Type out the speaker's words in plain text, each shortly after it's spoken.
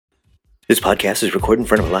This podcast is recorded in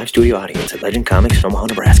front of a live studio audience at Legend Comics in Omaha,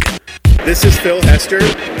 Nebraska. This is Phil Hester,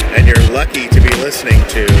 and you're lucky to be listening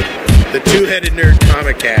to the Two-Headed Nerd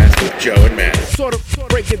Comic Cast with Joe and Matt. Sort of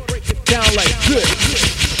break it down like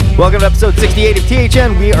this. Welcome to episode 68 of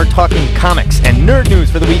THN. We are talking comics and nerd news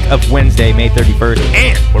for the week of Wednesday, May 31st,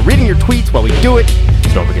 and we're reading your tweets while we do it,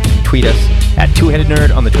 so don't forget to tweet us at Two-Headed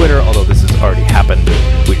Nerd on the Twitter, although this has already happened.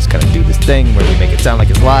 We just kind of do this thing where we make it sound like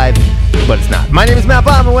it's live, but it's not. My name is Matt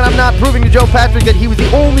Baum, and when I'm not proving to Joe Patrick that he was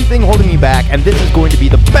the only thing holding me back, and this is going to be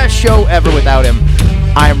the best show ever without him,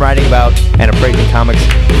 I am writing about and appraising comics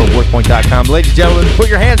for WorthPoint.com. Ladies and gentlemen, put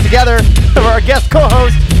your hands together for our guest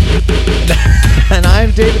co-host. And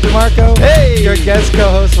I'm David DeMarco, your guest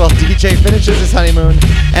co-host while DJ finishes his honeymoon.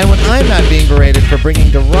 And when I'm not being berated for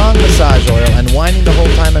bringing the wrong massage oil and whining the whole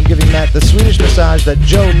time I'm giving Matt the Swedish massage that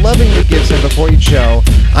Joe lovingly gives him before each show,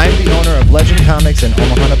 I'm the owner of Legend Comics in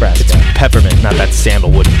Omaha, Nebraska. It's peppermint, not that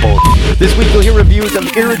sandalwood bull. This week you'll hear reviews of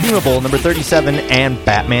Irredeemable number 37 and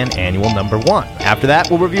Batman Annual number 1. After that,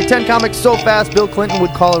 we'll review 10 comics so fast Bill Clinton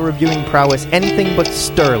would call a reviewing prowess anything but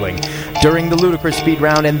sterling during the ludicrous speed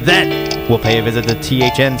round, and then we'll pay a visit to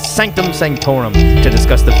THN Sanctum Sanctorum to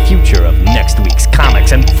discuss the future of next week's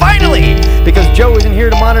comics. And finally, because Joe isn't here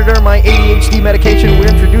to monitor my ADHD medication, we're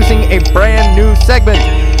introducing a brand new segment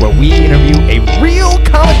where we interview a real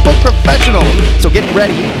comic book professional. So get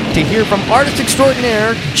ready to hear from artist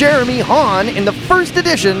extraordinaire Jeremy Hahn in the first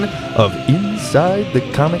edition of Inside the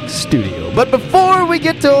Comic Studio. But before we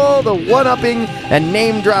get to all the one-upping and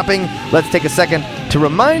name-dropping, let's take a second to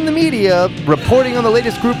remind the media reporting on the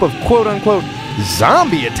latest group of quote-unquote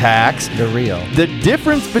zombie attacks. They're real. The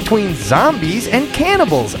difference between zombies and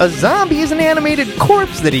cannibals. A zombie is an animated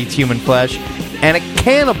corpse that eats human flesh, and a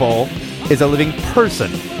cannibal is a living person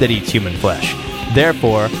that eats human flesh.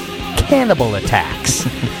 Therefore, cannibal attacks.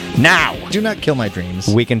 Now, do not kill my dreams.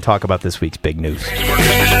 We can talk about this week's big news.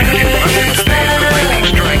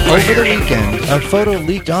 Over the weekend, a photo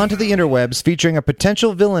leaked onto the interwebs featuring a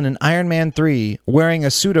potential villain in Iron Man 3 wearing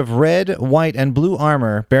a suit of red, white, and blue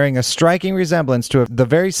armor bearing a striking resemblance to the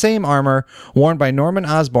very same armor worn by Norman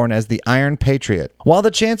Osborn as the Iron Patriot. While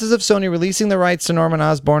the chances of Sony releasing the rights to Norman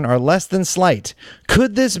Osborn are less than slight,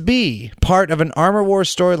 could this be part of an Armor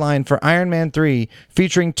Wars storyline for Iron Man 3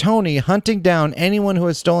 featuring Tony hunting down anyone who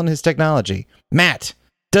has stolen his technology? Matt,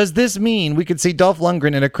 does this mean we could see Dolph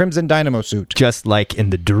Lundgren in a Crimson Dynamo suit? Just like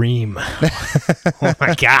in the dream. Oh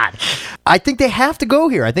my God. I think they have to go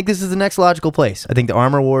here. I think this is the next logical place. I think the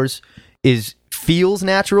Armor Wars feels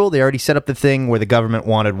natural. They already set up the thing where the government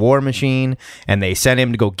wanted War Machine, and they sent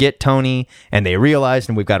him to go get Tony, and they realized,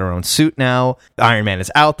 and we've got our own suit now. Iron Man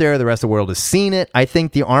is out there. The rest of the world has seen it. I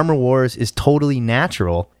think the Armor Wars is totally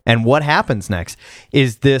natural. And what happens next?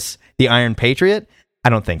 Is this the Iron Patriot? I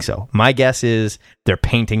don't think so. My guess is they're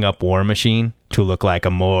painting up War Machine to look like a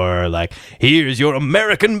more like, here's your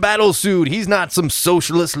American battle suit. He's not some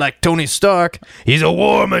socialist like Tony Stark. He's a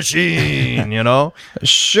war machine, you know?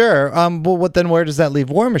 Sure. Well, where does that leave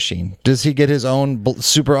War Machine? Does he get his own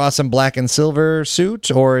super awesome black and silver suit,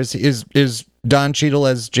 or is Don Cheadle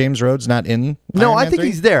as James Rhodes not in No, Iron I Man think 3?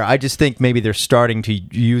 he's there. I just think maybe they're starting to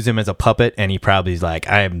use him as a puppet, and he probably's like,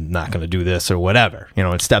 I'm not going to do this or whatever. You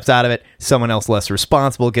know, and steps out of it. Someone else less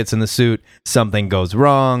responsible gets in the suit. Something goes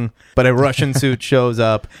wrong, but a Russian suit shows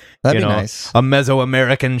up. That'd be nice. A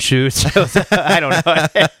Mesoamerican suit shows up. I don't know.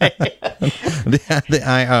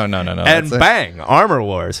 No. And bang, Armor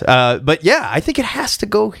Wars. But yeah, I think it has to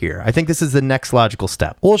go here. I think this is the next logical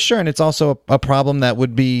step. Well, sure, and it's also a problem that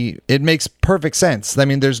would be, it makes perfect sense. I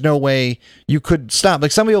mean, there's no way you could stop.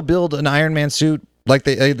 Like, somebody will build an Iron Man suit, like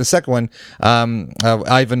the second one,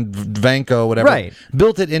 Ivan Vanko, whatever, right,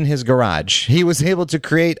 built it in his garage. He was able to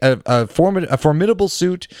create a formidable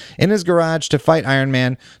suit in his garage to fight Iron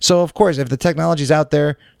Man. So, of course, if the technology's out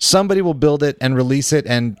there, somebody will build it and release it,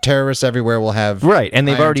 and terrorists everywhere will have right. And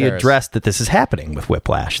they've already terrorists. addressed that this is happening with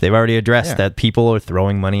Whiplash. They've already addressed that people are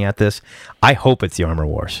throwing money at this. I hope it's the Armor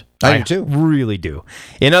Wars. I do too. Really do.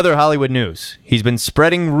 In other Hollywood news, he's been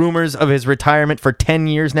spreading rumors of his retirement for 10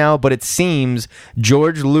 years now, but it seems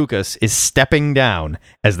George Lucas is stepping down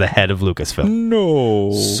as the head of Lucasfilm.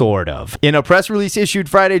 No. Sort of. In a press release issued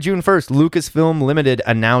Friday, June 1st, Lucasfilm Limited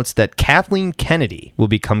announced that Kathleen Kennedy will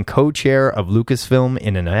become co-chair of Lucasfilm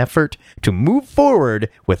in an effort to move forward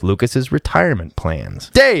with Lucas's retirement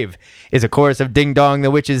plans. Dave, is a chorus of Ding Dong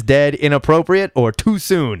the Witch is Dead inappropriate or too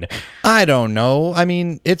soon? I don't know. I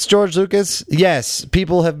mean, it's George Lucas. Yes,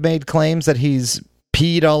 people have made claims that he's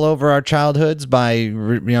peed all over our childhoods by,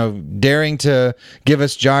 daring to give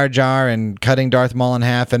us Jar Jar and cutting Darth Maul in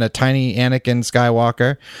half and a tiny Anakin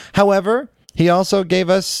Skywalker. However, he also gave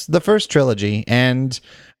us the first trilogy, and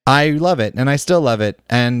I love it, and I still love it.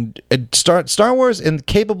 And Star Wars in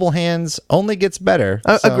capable hands only gets better.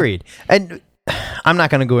 So. Agreed. And I'm not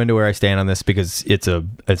going to go into where I stand on this because it's a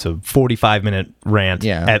 45-minute rant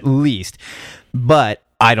at least. But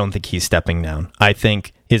I don't think he's stepping down. I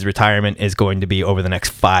think his retirement is going to be over the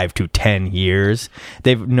next 5 to 10 years.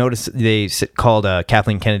 They've noticed they called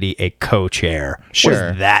Kathleen Kennedy a co-chair. Sure. What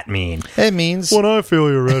does that mean? It means when I feel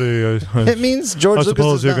you're ready, it means George Lucas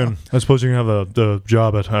I suppose you can have the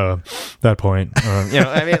job at that point.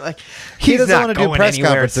 I mean, like he doesn't not want to do going press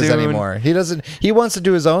anywhere conferences soon. anymore. He doesn't. He wants to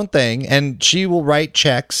do his own thing, and she will write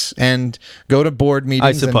checks and go to board meetings.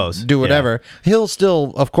 I suppose. And do whatever. He'll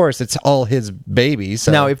still, of course, it's all his baby.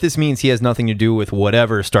 So. Now, if this means he has nothing to do with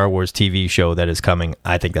whatever Star Wars TV show that is coming,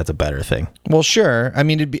 I think that's a better thing. Well, sure. I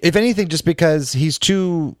mean, if anything, just because he's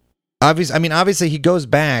too obvious. I mean, obviously, he goes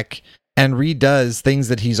back and redoes things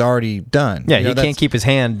that he's already done. Yeah, he can't keep his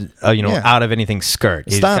hand, out of anything's skirt.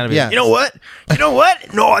 He's Stop. kind of, yeah. You know what?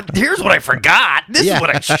 No, here's what I forgot. This is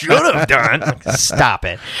what I should have done. Stop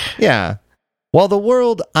it. Yeah. While the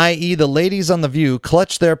world, i.e. the ladies on The View,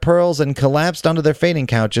 clutched their pearls and collapsed onto their fainting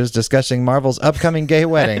couches discussing Marvel's upcoming gay I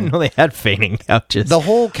wedding. didn't know they had fainting couches. The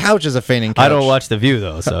whole couch is a fainting couch. I don't watch The View,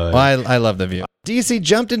 though, so... Well, I love The View. DC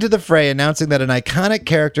jumped into the fray, announcing that an iconic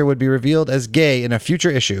character would be revealed as gay in a future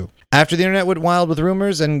issue. After the internet went wild with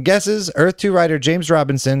rumors and guesses, Earth 2 writer James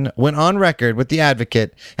Robinson went on record with The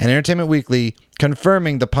Advocate and Entertainment Weekly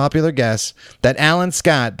confirming the popular guess that Alan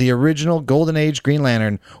Scott, the original Golden Age Green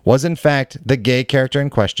Lantern, was in fact the gay character in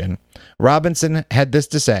question. Robinson had this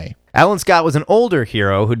to say. Alan Scott was an older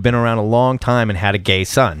hero who'd been around a long time and had a gay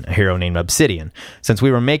son, a hero named Obsidian. Since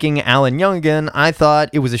we were making Alan young again, I thought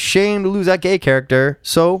it was a shame to lose that gay character,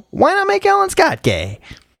 so why not make Alan Scott gay?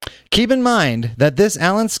 Keep in mind that this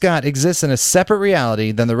Alan Scott exists in a separate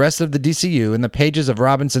reality than the rest of the DCU in the pages of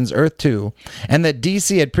Robinson's Earth 2, and that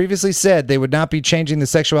DC had previously said they would not be changing the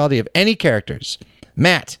sexuality of any characters.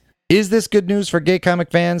 Matt, is this good news for gay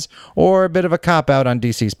comic fans, or a bit of a cop-out on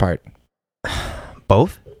DC's part?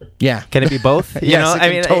 Both? Yeah. Can it be both?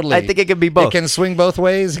 Yes, totally. I think it can be both. It can swing both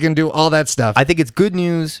ways. It can do all that stuff. I think it's good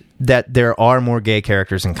news that there are more gay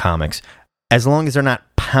characters in comics, as long as they're not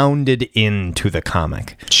pounded into the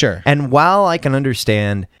comic. Sure. And while I can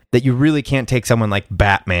understand that you really can't take someone like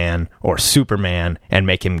Batman or Superman and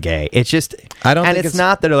make him gay, it's just... I don't think it's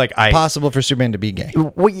not that they're like... possible for Superman to be gay.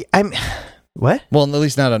 What? Well, at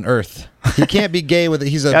least not on Earth. He can't be gay with it.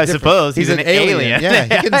 He's a. I suppose he's an alien. Yeah,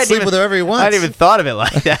 he can sleep with whoever he wants. I hadn't even thought of it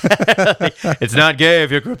like that. It's not gay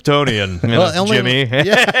if you're Kryptonian, Jimmy.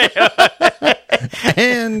 Yeah.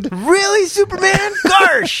 And really, Superman?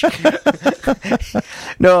 Garsh.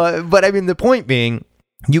 No, but I mean, the point being,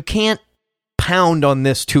 you can't pound on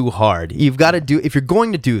this too hard. You've got to do, if you're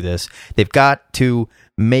going to do this, they've got to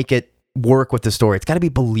make it work with the story. It's got to be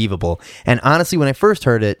believable. And honestly, when I first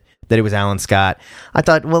heard it, that it was Alan Scott, I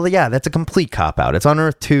thought, well, yeah, that's a complete cop-out. It's on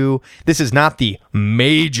Earth 2. This is not the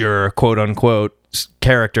major, quote-unquote,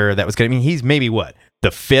 character that was going to... I mean, he's maybe, what,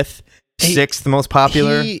 the sixth most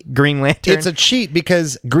popular Green Lantern? It's a cheat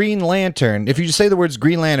because Green Lantern, if you just say the words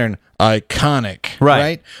Green Lantern, iconic,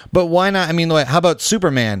 right? But why not? I mean, how about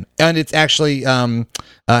Superman? And it's actually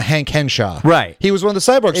Hank Henshaw. Right. He was one of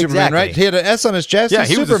the cyborg Superman, right? He had an S on his chest. Yeah,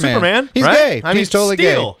 he was a Superman. He's right? gay. I mean, he's totally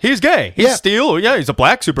Steel. gay. He's gay. He's Steel. Yeah, he's a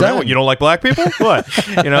black Superman. What, you don't like black people? What?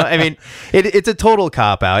 I mean, it's a total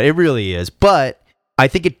cop-out. It really is. But I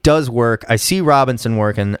think it does work. I see Robinson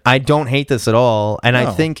working. I don't hate this at all. And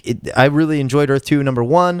I think I really enjoyed Earth 2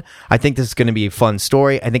 #1. I think this is going to be a fun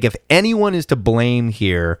story. I think if anyone is to blame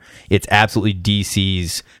here, it's absolutely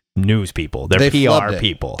DC's news people. They're PR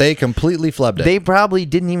people. They completely flubbed it. They probably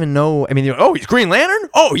didn't even know. I mean, he's Green Lantern?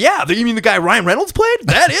 Oh, yeah. You mean the guy Ryan Reynolds played?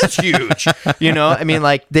 That is huge. I mean,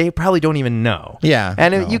 like, they probably don't even know. Yeah.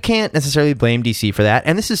 And you can't necessarily blame DC for that.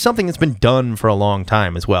 And this is something that's been done for a long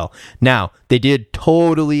time as well. Now, they did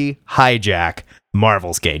totally hijack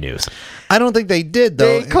Marvel's gay news. I don't think they did,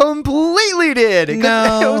 though. They completely did.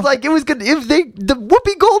 No. It was good. The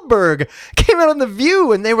Whoopi Goldberg came out on The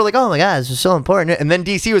View and they were like, oh my God, this is so important. And then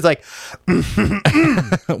DC was like,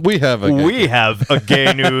 we have a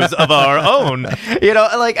gay news of our own.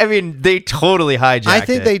 They totally hijacked it. I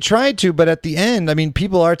think they tried to, but at the end, I mean,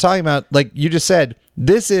 people are talking about, like you just said,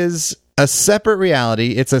 this is a separate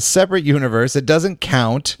reality. It's a separate universe. It doesn't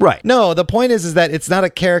count. Right. No, the point is that it's not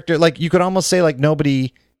a character. Like, you could almost say, like,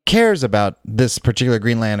 nobody cares about this particular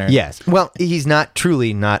Green Lantern. Yes. Well, he's not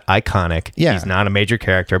iconic. Yeah. He's not a major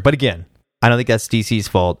character. But again, I don't think that's DC's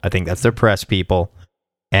fault. I think that's their press people.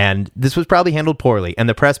 And this was probably handled poorly. And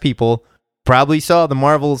the press people probably saw the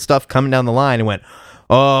Marvel stuff coming down the line and went,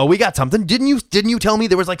 we got something. Didn't you tell me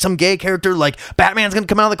there was like some gay character, like Batman's gonna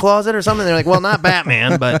come out of the closet or something? They're like, well, not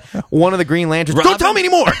Batman, but one of the Green Lanterns. Don't tell me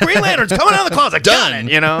anymore. Green Lantern's coming out of the closet. Done.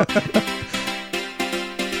 You know.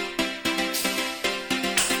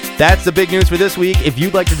 That's the big news for this week. If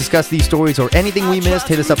you'd like to discuss these stories or anything we missed,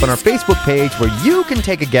 hit us up on our Facebook page where you can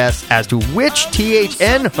take a guess as to which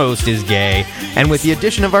THN host is gay. And with the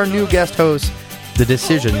addition of our new guest host, the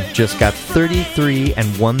decision just got 33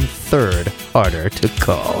 1/3 harder to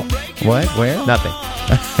call. What? Where? Nothing.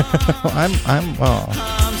 Oh. I'm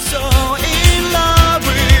so in love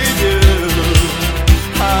with you.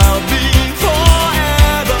 I'll be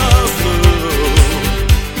forever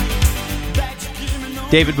blue.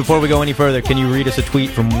 David, before we go any further, can you read us a tweet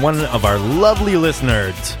from one of our lovely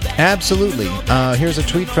listeners? Absolutely. Here's a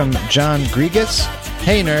tweet from John Grigas.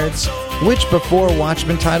 Hey, nerds. Which Before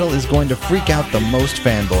Watchmen title is going to freak out the most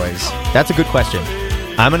fanboys? That's a good question.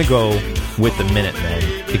 I'm going to go with the Minutemen,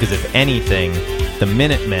 because if anything, the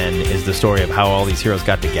Minutemen is the story of how all these heroes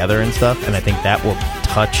got together and stuff, and I think that will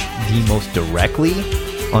touch the most directly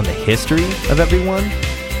on the history of everyone.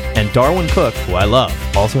 And Darwin Cook, who I love,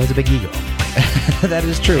 also has a big ego. That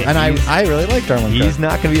is true. And I really like Darwin Cook. He's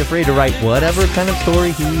not going to be afraid to write whatever kind of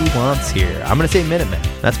story he wants here. I'm going to say Minutemen.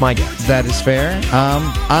 That's my guess. That is fair.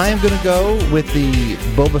 I'm going to go with the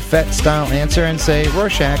Boba Fett style answer and say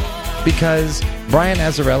Rorschach, because Brian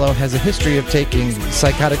Azzarello has a history of taking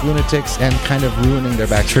psychotic lunatics and kind of ruining their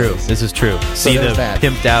backstories. True. This is true. See the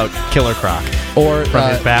pimped out Killer Croc. Or from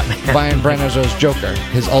his Batman. Brian Azzarello's Joker,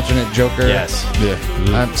 his alternate Joker. Yes. Yeah.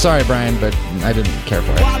 I'm sorry, Brian, but I didn't care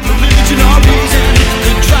for it.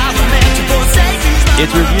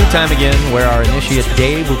 It's review time again, where our initiate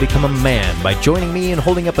Dave will become a man by joining me in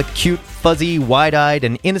holding up a cute, fuzzy, wide-eyed,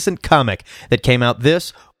 and innocent comic that came out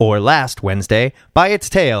this or last Wednesday by its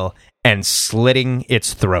tail and slitting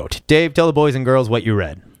its throat. Dave, tell the boys and girls what you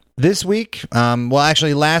read. This week, well,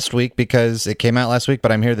 actually last week, because it came out last week,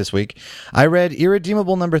 but I'm here this week, I read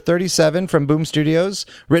Irredeemable number 37 from Boom Studios,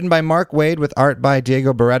 written by Mark Waid with art by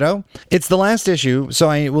Diego Barreto. It's the last issue, so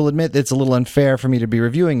I will admit it's a little unfair for me to be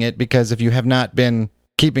reviewing it, because if you have not been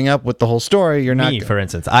keeping up with the whole story, you're not... Me, for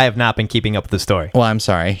instance. I have not been keeping up with the story. Well, I'm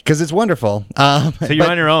sorry, because it's wonderful. So you're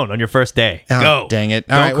on your own on your first day. Go. Dang it.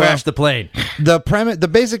 Don't crash the plane. The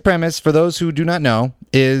basic premise, for those who do not know,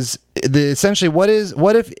 is essentially what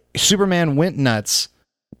if Superman went nuts?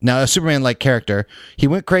 Now, a Superman-like character, he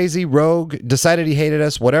went crazy, rogue, decided he hated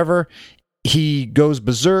us, whatever. He goes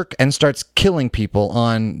berserk and starts killing people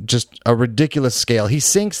on just a ridiculous scale. He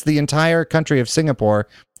sinks the entire country of Singapore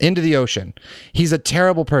into the ocean. He's a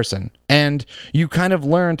terrible person. And you kind of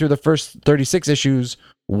learn through the first 36 issues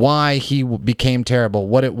why he became terrible,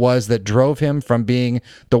 what it was that drove him from being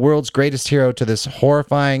the world's greatest hero to this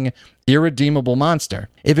horrifying, irredeemable monster.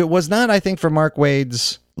 If it was not, I think, for Mark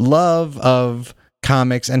Waid's love of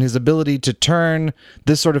comics and his ability to turn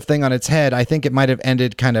this sort of thing on its head, I think it might have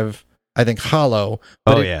ended kind of, I think, hollow.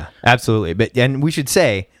 But yeah, absolutely. And we should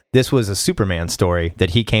say, this was a Superman story that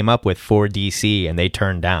he came up with for DC, and they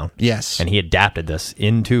turned down. Yes. And he adapted this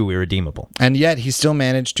into Irredeemable. And yet, he still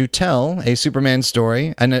managed to tell a Superman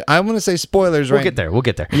story. And I want to say spoilers, right? We'll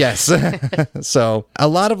get there. Yes. So, a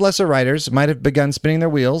lot of lesser writers might have begun spinning their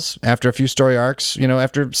wheels after a few story arcs. You know,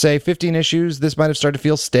 after, say, 15 issues, this might have started to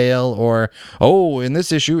feel stale. Or, in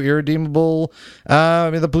this issue, Irredeemable,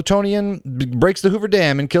 the Plutonian breaks the Hoover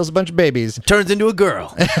Dam and kills a bunch of babies. Turns into a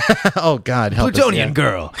girl. Oh, God, help Plutonian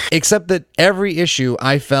girl. Except that every issue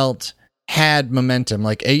I felt had momentum.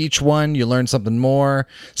 Like each one, you learn something more.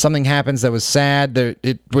 Something happens that was sad.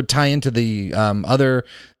 It would tie into the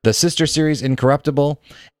sister series, Incorruptible.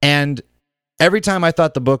 And every time I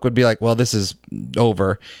thought the book would be like, well, this is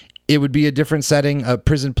over, it would be a different setting, a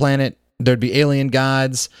prison planet. There'd be alien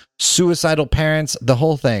gods, suicidal parents, the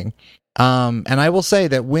whole thing. And I will say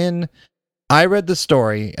that when I read the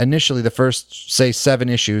story, initially the first, say, 7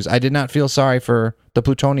 issues, I did not feel sorry for the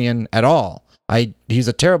Plutonian at all. He's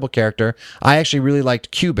a terrible character. I actually really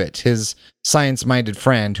liked Cubit, his science-minded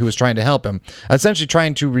friend who was trying to help him, essentially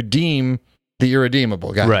trying to redeem the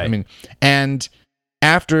irredeemable guy. Right. I mean, and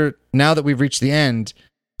now that we've reached the end,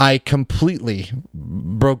 I completely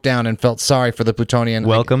broke down and felt sorry for the Plutonian.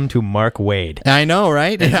 Welcome to Mark Waid. I know,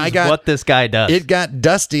 right? What this guy does. It got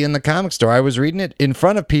dusty in the comic store. I was reading it in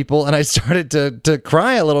front of people, and I started to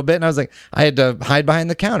cry a little bit, and I was like, I had to hide behind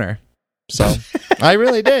the counter. So I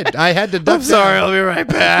really did. I had to duck I'm sorry, down. I'll be right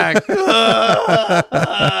back.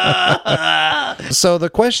 So the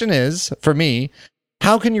question is, for me,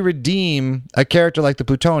 how can you redeem a character like the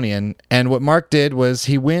Plutonian? And what Mark did was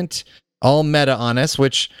he went all meta on us,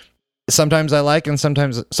 which sometimes I like and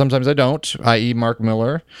sometimes I don't, i.e. Mark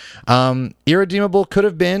Miller. Irredeemable could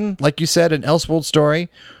have been, like you said, an Elseworld story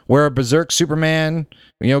where a berserk Superman,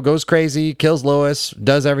 goes crazy, kills Lois,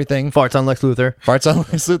 does everything. Farts on Lex Luthor. Farts on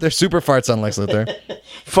Lex Luthor, super farts on Lex Luthor.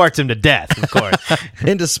 Farts him to death, of course.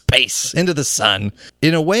 Into space, into the sun.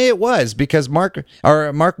 In a way it was, because Mark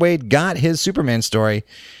Waid got his Superman story.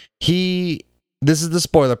 This is the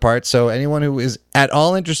spoiler part, so anyone who is at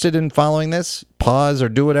all interested in following this, pause or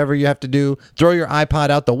do whatever you have to do. Throw your iPod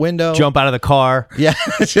out the window. Jump out of the car. Yeah,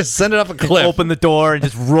 just send it up a cliff. Open the door and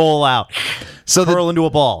just roll out. So Curl into a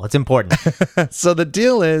ball. It's important. So the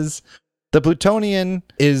deal is, the Plutonian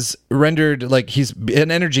is rendered like he's an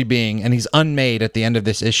energy being, and he's unmade at the end of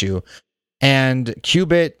this issue. And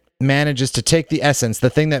Cubit manages to take the essence, the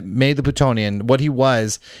thing that made the Plutonian, what he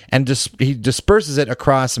was, and he disperses it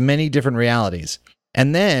across many different realities.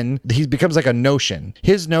 And then he becomes like a notion.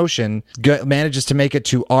 His notion manages to make it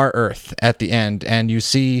to our Earth at the end, and you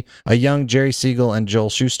see a young Jerry Siegel and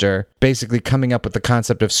Joel Shuster basically coming up with the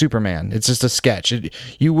concept of Superman. It's just a sketch.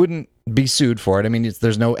 You wouldn't be sued for it. I mean,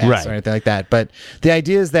 there's no S or anything like that. But the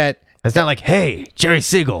idea is that it's not like, hey, Jerry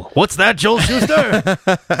Siegel, what's that, Joel Shuster?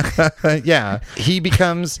 Yeah. He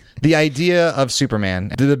becomes the idea of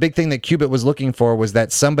Superman. The big thing that Cubit was looking for was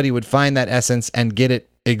that somebody would find that essence and get it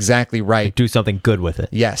exactly right. Do something good with it.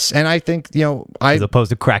 Yes. And I think, as opposed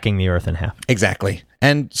to cracking the earth in half. Exactly.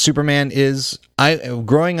 And Superman is,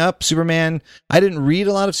 growing up, Superman, I didn't read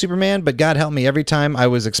a lot of Superman, but God help me, every time I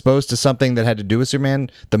was exposed to something that had to do with Superman,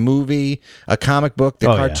 the movie, a comic book, the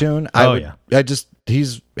cartoon,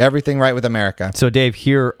 he's everything right with America. So Dave,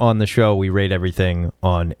 here on the show, we rate everything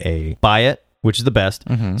on a buy it, which is the best,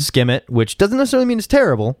 skim it, which doesn't necessarily mean it's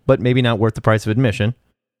terrible, but maybe not worth the price of admission,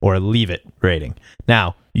 or a leave it rating.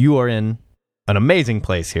 Now, you are in an amazing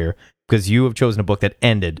place here, because you have chosen a book that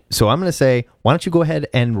ended. So I'm going to say, why don't you go ahead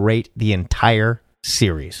and rate the entire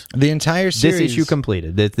series? The entire series. This issue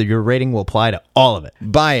completed. Your rating will apply to all of it.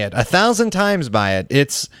 Buy it. 1,000 times buy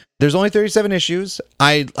it. There's only 37 issues.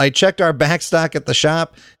 I checked our back stock at the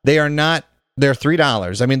shop. They're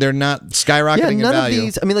 $3. I mean, they're not skyrocketing in value. None of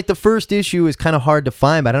these, I mean, like the first issue is kind of hard to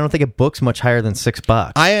find, but I don't think it books much higher than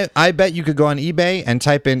 $6. I bet you could go on eBay and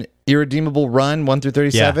type in Irredeemable Run 1 through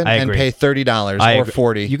 37 and pay $30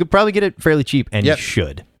 or $40. You could probably get it fairly cheap, and you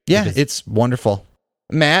should. Yeah, it's wonderful.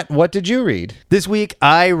 Matt, what did you read? This week,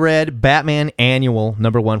 I read Batman Annual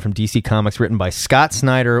 #1 from DC Comics, written by Scott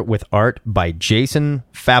Snyder with art by Jason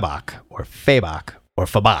Fabok, or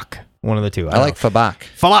Fabok. One of the two. I like Fabok.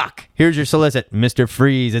 Fabok! Here's your solicit. Mr.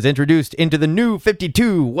 Freeze is introduced into the new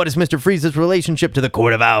 52. What is Mr. Freeze's relationship to the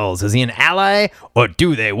Court of Owls? Is he an ally, or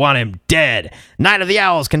do they want him dead? Night of the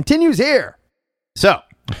Owls continues here. So,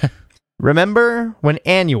 remember when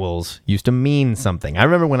annuals used to mean something? I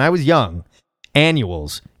remember when I was young,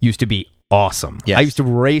 annuals used to be awesome. Yes. I used to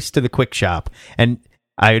race to the quick shop, and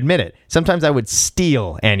I admit it. Sometimes I would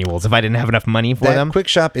steal annuals if I didn't have enough money for them. That quick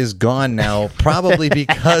shop is gone now, probably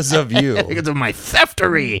because of you. Because of my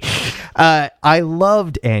theftery. I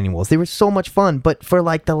loved annuals. They were so much fun. But for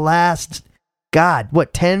like the last,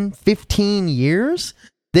 10, 15 years,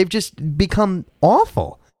 they've just become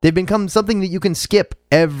awful. They've become something that you can skip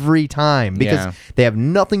every time because they have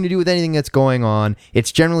nothing to do with anything that's going on.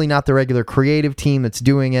 It's generally not the regular creative team that's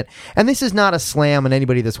doing it. And this is not a slam on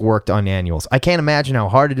anybody that's worked on annuals. I can't imagine how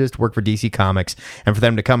hard it is to work for DC Comics and for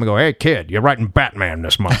them to come and go, hey, kid, you're writing Batman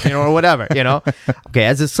this month, or whatever, Okay,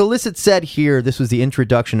 as the solicit said here, this was the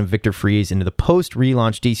introduction of Victor Freeze into the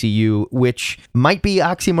post-relaunch DCU, which might be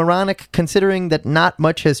oxymoronic considering that not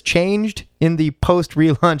much has changed in the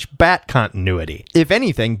post-relaunch Bat continuity. If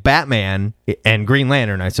anything, Batman and Green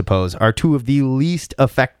Lantern, I suppose, are two of the least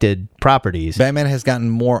affected properties. Batman has gotten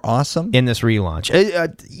more awesome in this relaunch.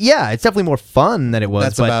 Yeah, it's definitely more fun than it was.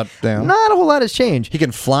 That's but about not a whole lot has changed. He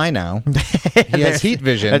can fly now. He has heat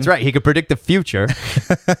vision. That's right. He could predict the future.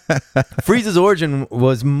 Freeze's origin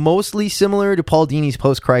was mostly similar to Paul Dini's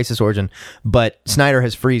post-crisis origin, but Snyder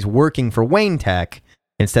has Freeze working for Wayne Tech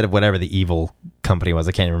instead of whatever the evil company was.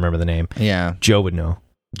 I can't even remember the name. Yeah. Joe would know.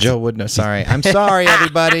 Sorry. I'm sorry,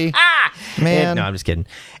 everybody. Man. No, I'm just kidding.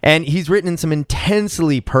 And he's written in some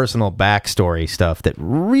intensely personal backstory stuff that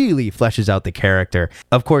really fleshes out the character.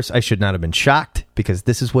 Of course, I should not have been shocked because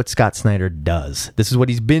this is what Scott Snyder does. This is what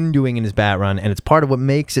he's been doing in his Bat run, and it's part of what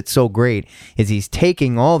makes it so great is he's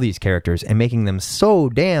taking all these characters and making them so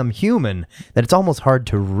damn human that it's almost hard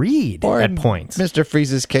to read at points. Mr.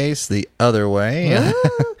 Freeze's case, the other way.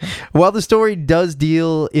 While the story does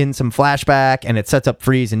deal in some flashback and it sets up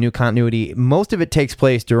Freeze and new continuity, most of it takes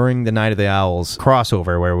place during the Night of the Owls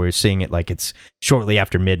crossover, where we're seeing it like it's shortly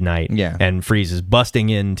after midnight, and Freeze is busting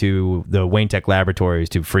into the Wayne Tech Laboratories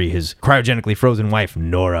to free his cryogenically frozen wife,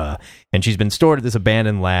 Nora, and she's been stored at this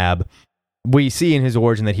abandoned lab. We see in his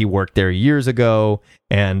origin that he worked there years ago,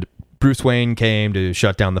 and Bruce Wayne came to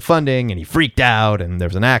shut down the funding, and he freaked out, and there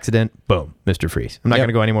was an accident. Boom, Mr. Freeze. I'm not going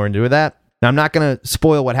to go any more into that. Now, I'm not going to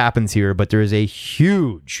spoil what happens here, but there is a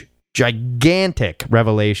huge, gigantic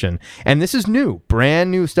revelation, and this is new, brand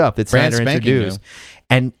new stuff that Snyder introduced,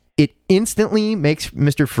 and it instantly makes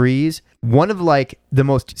Mr. Freeze one of like the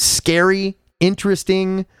most scary,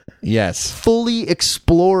 interesting, fully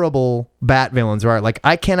explorable Bat villains are. Like,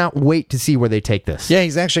 I cannot wait to see where they take this. Yeah,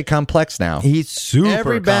 he's actually complex now. He's super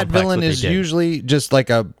Every Bat complex villain what they is did. usually just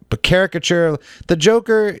like a caricature. The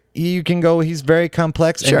Joker, you can go, he's very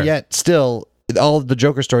complex, and yet still all of the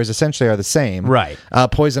Joker stories essentially are the same. Right.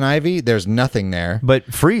 Poison Ivy, there's nothing there.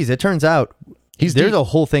 But Freeze, it turns out, there's a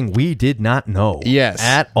whole thing we did not know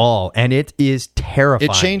at all, and it is terrifying.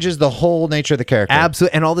 It changes the whole nature of the character.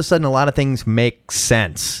 Absolutely, and all of a sudden, a lot of things make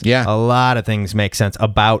sense. Yeah. A lot of things make sense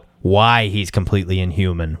about why he's completely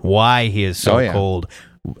inhuman, why he is so cold,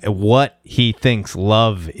 what he thinks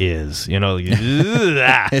love is. You know,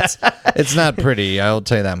 it's not pretty, I'll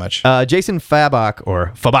tell you that much. Jason Fabok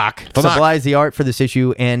supplies the art for this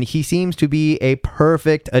issue, and he seems to be a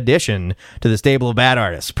perfect addition to the stable of Bat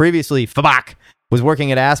artists. Previously, Fabok was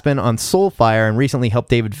working at Aspen on Soulfire and recently helped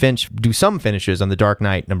David Finch do some finishes on The Dark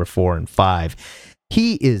Knight number 4 and 5.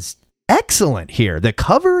 He is excellent here. The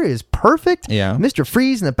cover is perfect. Yeah. Mr.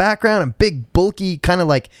 Freeze in the background, a big, bulky, kind of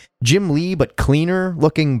like Jim Lee, but cleaner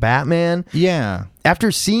looking Batman. Yeah.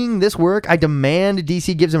 After seeing this work, I demand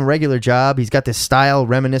DC gives him a regular job. He's got this style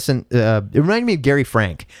reminiscent. It reminded me of Gary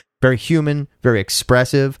Frank. Very human, very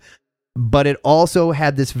expressive. But it also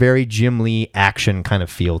had this very Jim Lee action kind of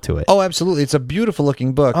feel to it. Oh, absolutely. It's a beautiful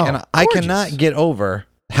looking book. And I cannot get over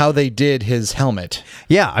how they did his helmet.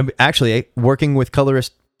 Yeah, I'm actually working with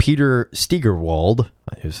colorist Peter Steigerwald.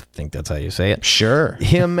 I just think that's how you say it. Sure.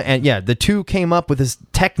 Him and, the two came up with this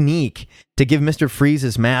technique to give Mr.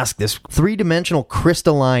 Freeze's mask this three-dimensional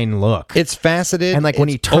crystalline look. It's faceted. And like when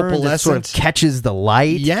he turns, it sort of catches the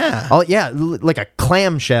light. Yeah. Oh, yeah, like a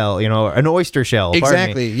clamshell, an oyster shell.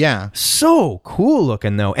 Exactly, yeah. So cool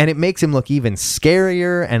looking, though. And it makes him look even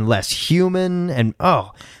scarier and less human. And,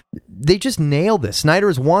 they just nailed this. Snyder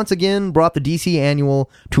has once again brought the DC Annual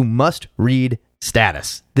to must-read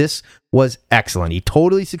status. This was excellent. He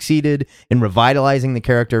totally succeeded in revitalizing the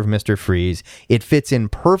character of Mr. Freeze. It fits in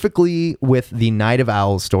perfectly with the Night of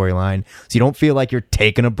Owls storyline, so you don't feel like you're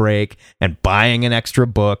taking a break and buying an extra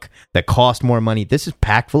book that cost more money. This is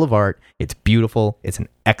packed full of art. It's beautiful. It's an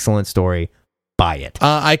excellent story. Buy it.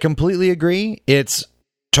 I completely agree. It's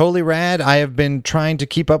totally rad. I have been trying to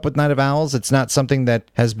keep up with Night of Owls. It's not something that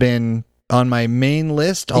has been on my main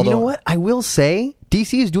list. Although, you know what? I will say,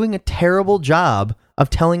 DC is doing a terrible job of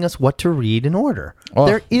telling us what to read in order.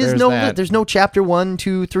 Oh, there's no chapter 1,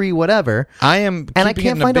 2, 3, whatever. I am keeping I can't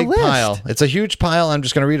it in find a big a list. pile. It's a huge pile. I'm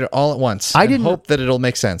just going to read it all at once. I and didn't hope that it'll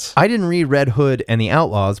make sense. I didn't read Red Hood and the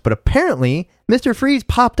Outlaws, but apparently Mr. Freeze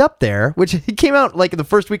popped up there, which he came out like the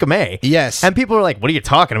first week of May. Yes. And people are like, what are you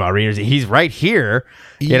talking about, readers? He's right here.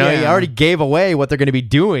 He already gave away what they're going to be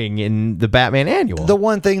doing in the Batman Annual. The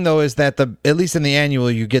one thing, though, is that at least in the Annual,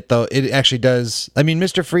 you get it actually does. I mean,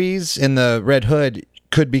 Mr. Freeze in the Red Hood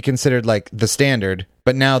could be considered like the standard,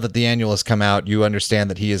 but now that the Annual has come out, you understand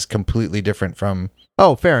that he is completely different from.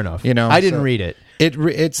 Oh, fair enough. I didn't read it.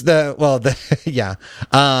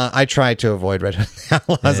 I try to avoid Red Hood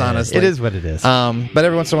Outlaws, honestly. It is what it is. But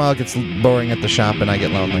every once in a while it gets boring at the shop and I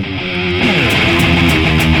get lonely. Will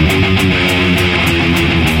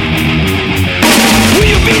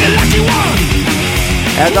you be the lucky one?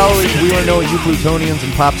 As always, we want to know what you Plutonians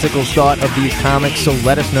and Popsicles thought of these comics, so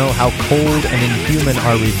let us know how cold and inhuman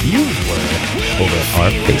our reviews were over at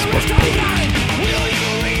our Facebook page.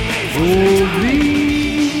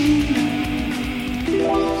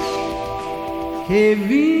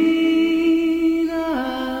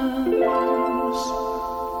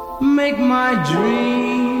 Make my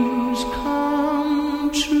dreams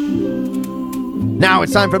come true. Now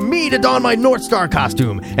it's time for me to don my North Star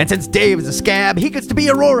costume. And since Dave is a scab, he gets to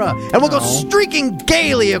be Aurora. And we'll go streaking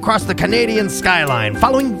gaily across the Canadian skyline,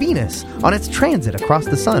 following Venus on its transit across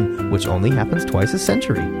the sun, which only happens twice a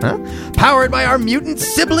century. Huh? Powered by our mutant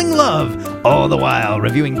sibling love. All the while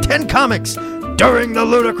reviewing 10 comics during the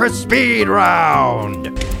Ludicrous Speed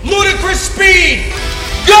Round. Ludicrous speed!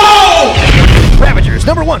 Go! Ravagers,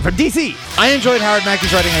 number 1 from DC. I enjoyed Howard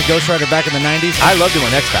Mackey's writing on Ghost Rider back in the 90s. I loved him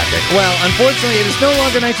on X Factor. Well, unfortunately, it is no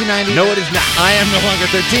longer 1990. No, it is not. I am no longer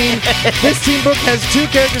 13. This team book has 2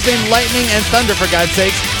 characters named Lightning and Thunder, for God's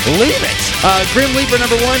sakes. Leave it! Grim Reaper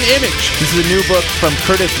number 1, Image. This is a new book from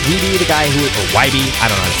Curtis Wiebe, the guy who, or Wiebe, I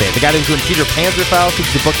don't know how to say it, the guy who's doing Peter Panzer Files, which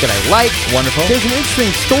is a book that I like. Wonderful. There's an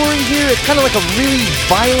interesting story here. It's kind of like a really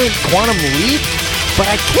violent quantum leap, but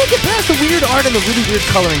I can't get past the weird art and the really weird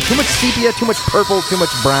coloring. Too much sepia, too much purple, too much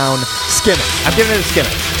brown. Skim it. I'm giving it a skim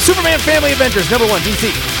it. Superman Family Adventures, number 1, DC.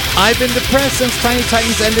 I've been depressed since Tiny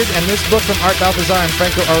Titans ended, and this book from Art Balthazar and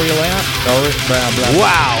Franco Aureliani.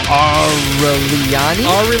 Wow,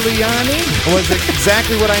 Aureliani was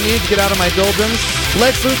exactly what I needed to get out of my doldrums.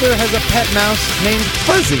 Lex Luthor has a pet mouse named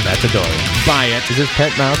Fuzzy. That's adorable. Buy it. Is this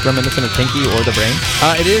pet mouse reminiscent of Pinky or the Brain?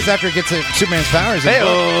 It is after it gets Superman's powers.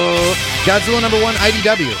 Hey-oh. Godzilla number 1,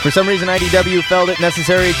 IDW. For some reason, IDW felt it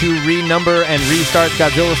necessary to renumber and restart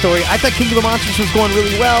Godzilla story. I thought King of the Monsters was going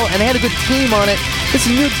really well, and it had a good team on it. This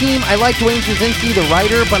is a new team. I like Dwayne Straczynski, the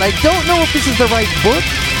writer, but I don't know if this is the right book.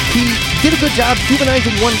 He did a good job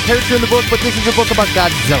humanizing one character in the book, but this is a book about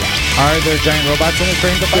Godzilla. Are there giant robots in it for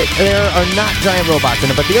him to fight? There are not giant robots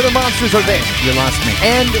in it, but the other monsters are there. You lost me.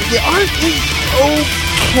 And the art is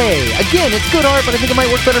okay. Again, it's good art, but I think it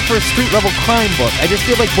might work better for a street-level crime book. I just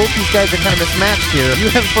feel like both these guys are kind of mismatched here.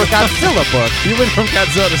 You have for a Godzilla book. You went from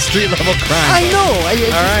Godzilla to street-level crime. I know.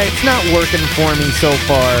 It's not working for me so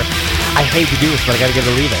far. I hate to do this, but I gotta give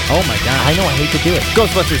it a leave it. Oh my god. I know, I hate to do it.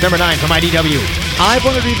 Ghostbusters, number 9 from IDW. I've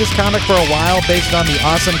wanted to read this comic for a while based on the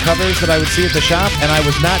awesome covers that I would see at the shop, and I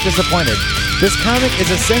was not disappointed. This comic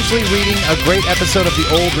is essentially reading a great episode of the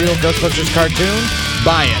old real Ghostbusters cartoon.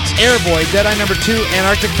 Buy it. Airboy, Deadeye number 2,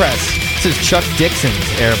 Antarctic Press. This is Chuck Dixon's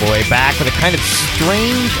Airboy, back with a kind of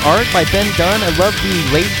strange art by Ben Dunn. I love the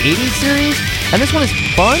late 80s series, and this one is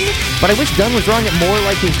fun, but I wish Dunn was drawing it more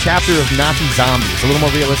like his chapter of Nazi zombies. A little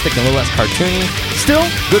more realistic and a little less cartoony. Still,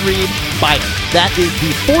 good read. Buy it. That is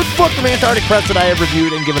the 4th book from Antarctic Press that I have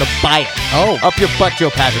reviewed and given a buy it. Oh. Up your butt,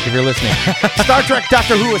 Joe Patrick, if you're listening. Star Trek,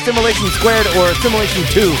 Doctor Who, Assimilation Squared, or Assimilation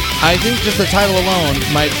 2. I think just the title alone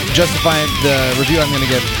might justify the review I'm going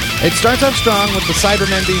to give. It starts off strong with the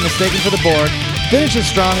Cybermen being mistaken for the Borg, finishes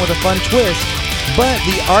strong with a fun twist, but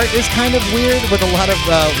the art is kind of weird with a lot of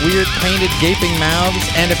weird painted gaping mouths,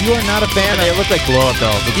 and if you are not a fan They look like blow-up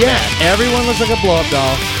dolls. It's yeah, bad. everyone looks like a blow-up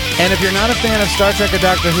doll. And if you're not a fan of Star Trek or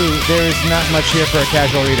Doctor Who, there is not much here for a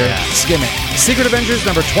casual reader. Yeah. Skim it. Secret Avengers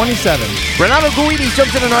number 27. Renato Guides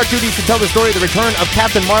jumps in on our duties to tell the story of the return of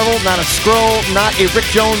Captain Marvel, not a Skrull, not a Rick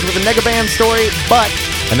Jones with a Negaband story, but,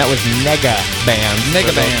 and that was Negaband.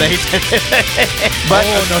 Negaband. But,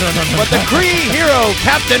 no. But the Kree hero,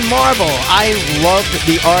 Captain Marvel. I loved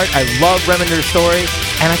the art. I love Remender's story.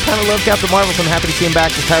 And I kind of love Captain Marvel, so I'm happy to see him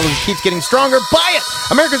back. This title just keeps getting stronger. Buy it!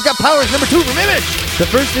 America's Got Powers, number 2 from Image. The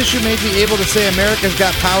first issue made me able to say America's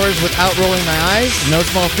Got Powers without rolling my eyes, no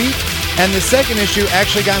small feat. And the second issue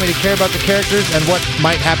actually got me to care about the characters and what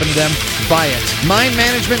might happen to them. Buy it. Mind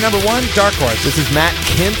Management number 1, Dark Horse. This is Matt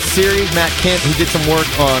Kent's series. Matt Kent, who did some work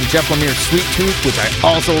on Jeff Lemire's Sweet Tooth, which I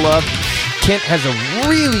also love. Kent has a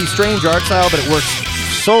really strange art style, but it works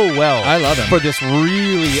so well. I love him. For this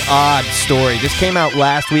really odd story. This came out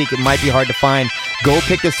last week. It might be hard to find. Go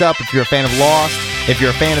pick this up if you're a fan of Lost, if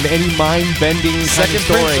you're a fan of any mind-bending kind of Second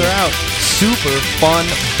story. prints are out. Super fun.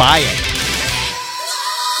 Buy it.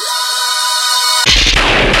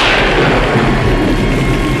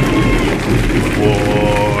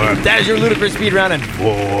 Warp. That is your ludicrous speed round, and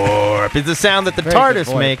warp is the sound that the Very good TARDIS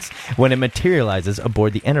voice. makes when it materializes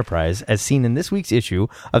aboard the Enterprise, as seen in this week's issue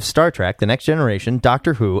of Star Trek: The Next Generation,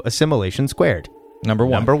 Doctor Who, Assimilation Squared. Number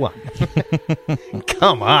 1. Number 1.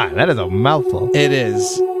 Come on, that is a mouthful. It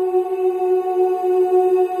is.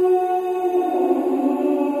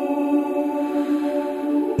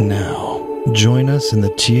 Now, join us in the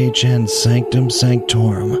THN Sanctum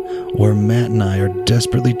Sanctorum, where Matt and I are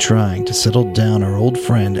desperately trying to settle down our old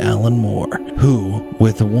friend Alan Moore, who,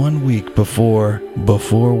 with 1 week before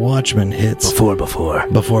Watchmen hits... Before.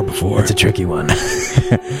 It's a tricky one.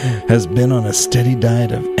 has been on a steady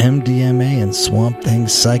diet of MDMA and Swamp Thing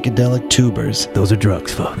psychedelic tubers. Those are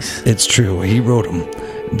drugs, folks. It's true, he wrote them.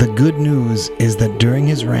 The good news is that during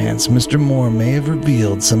his rants, Mr. Moore may have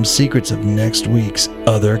revealed some secrets of next week's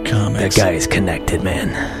other comics. That guy is connected,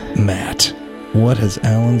 man. Matt, what has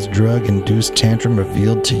Alan's drug-induced tantrum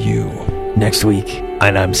revealed to you? Next week,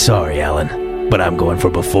 and I'm sorry, Alan, but I'm going for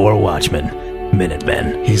Before Watchmen,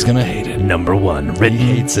 Minutemen. He's gonna hate it. Number 1, written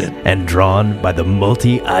He hates it. and drawn by the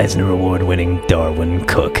multi-Eisner Award-winning Darwin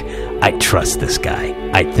Cook. I trust this guy.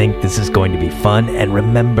 I think this is going to be fun, and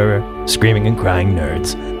remember, screaming and crying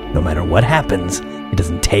nerds, no matter what happens, it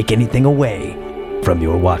doesn't take anything away from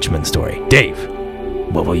your Watchmen story. Dave,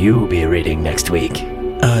 what will you be reading next week?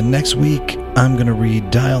 Next week, I'm going to read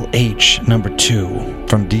Dial H number 2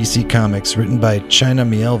 from DC Comics, written by China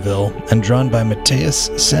Mielville and drawn by Mateus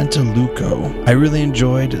Santaluco. I really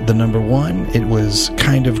enjoyed the number 1. It was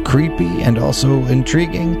kind of creepy and also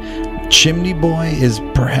intriguing. Chimney Boy is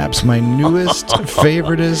perhaps my newest,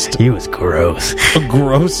 favoritist, He was gross.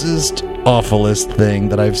 grossest, awfulest thing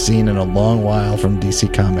that I've seen in a long while from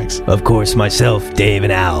DC Comics. Of course, myself, Dave,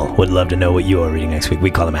 and Al would love to know what you are reading next week.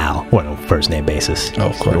 We call him Al. We're on a first-name basis. Oh,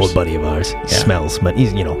 of course. An old buddy of ours. Smells, but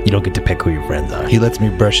he's, you don't get to pick who your friends are. He lets me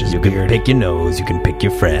brush his You can beard. pick your nose, you can pick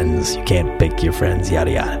your friends, you can't pick your friends,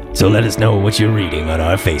 yada yada. So let us know what you're reading on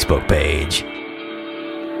our Facebook page.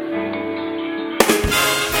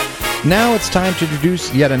 Now it's time to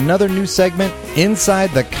introduce yet another new segment, Inside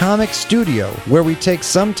the Comic Studio, where we take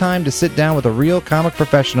some time to sit down with a real comic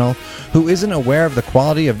professional who isn't aware of the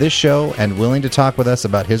quality of this show and willing to talk with us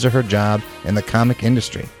about his or her job in the comic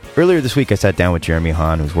industry. Earlier this week, I sat down with Jeremy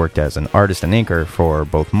Hahn, who's worked as an artist and inker for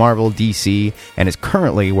both Marvel, DC, and is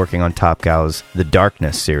currently working on Top Cow's The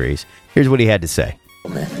Darkness series. Here's what he had to say.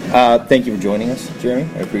 Thank you for joining us, Jeremy.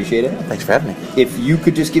 I appreciate it. Thanks for having me. If you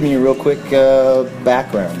could just give me a real quick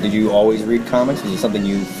background. Did you always read comics? Was it something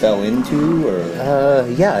you fell into? Or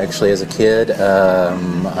Yeah, actually, as a kid,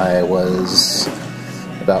 I was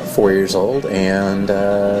about 4 years old, and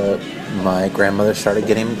my grandmother started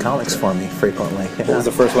getting comics for me frequently. what was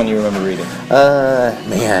the first one you remember reading?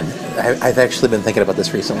 Man, I've actually been thinking about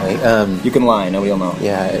this recently. You can lie. Nobody will know.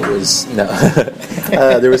 Yeah, it was no.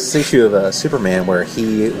 There was this issue of Superman where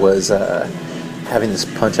he was having this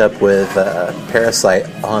punch up with Parasite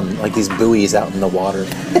on like these buoys out in the water.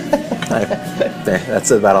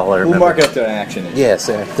 That's about all I remember. We'll mark it up to an action. Yes,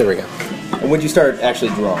 there we go. And when did you start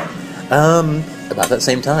actually drawing? About that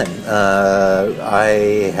same time.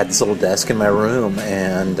 I had this little desk in my room,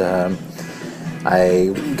 and I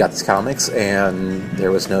got these comics, and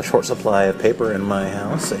there was no short supply of paper in my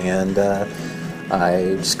house, and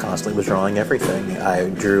I just constantly was drawing everything. I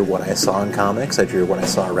drew what I saw in comics, I drew what I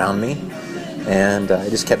saw around me, and I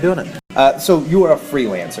just kept doing it. So you are a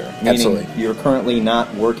freelancer, meaning Absolutely. you're currently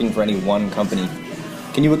not working for any one company.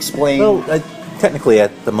 Can you explain? Well, technically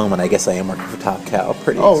at the moment, I guess I am working for Top Cow.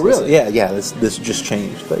 Oh, really? Yeah. This just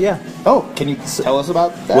changed, but yeah. Oh, can you tell us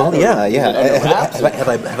about that? Well, Or yeah. is it under wraps? Have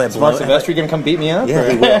I Is blown? Mark Silvestri going to come beat me up? Yeah, or-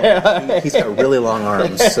 he will. He's got really long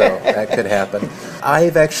arms, so that could happen.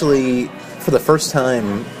 I've actually, for the first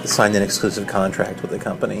time, signed an exclusive contract with the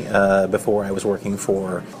company. Before I was working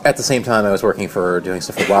for, at the same time I was working for doing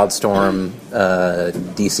stuff for Wildstorm,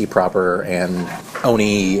 DC proper, and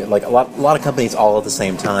Oni, like a lot of companies all at the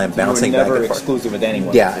same time, bouncing you were back never and forth. exclusive with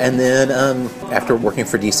anyone. Yeah, and then after working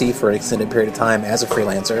for DC for an extended period of time as a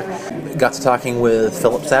freelancer, got to talking with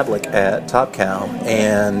Philip Sablik at Top Cow,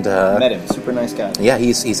 and Met him. Super nice guy. yeah,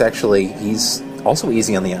 he's also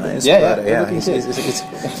easy on the eyes. Yeah, but, yeah, he's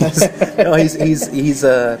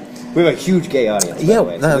We have a huge gay audience, by the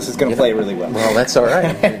way, so this is going to play really well. Well, that's all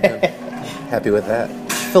right. Happy with that.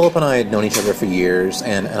 Philip and I had known each other for years,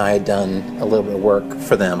 and I had done a little bit of work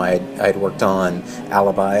for them. I had worked on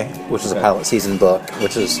Alibi, which was a pilot season book,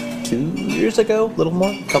 which was 2 years ago, a little more.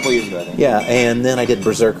 A couple years ago, I think. Yeah, and then I did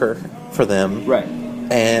Berserker for them. Right.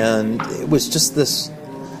 And it was just this,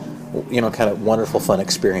 kind of wonderful, fun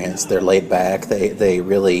experience. They're laid back. They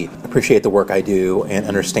really appreciate the work I do and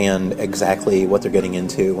understand exactly what they're getting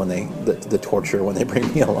into when the torture when they bring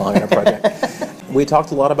me along in a project. We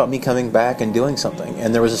talked a lot about me coming back and doing something,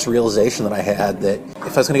 and there was this realization that I had that if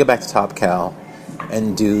I was going to go back to Top Cow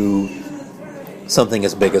and do something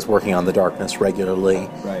as big as working on The Darkness regularly,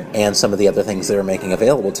 right, and some of the other things they were making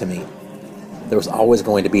available to me, there was always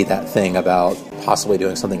going to be that thing about possibly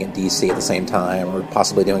doing something at DC at the same time, or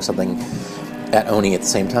possibly doing something at Oni at the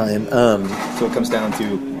same time. So it comes down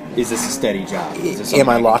to, is this a steady job? Is this Am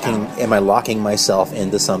I something locking myself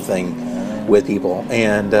into something with people?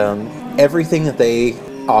 And everything that they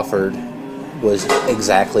offered was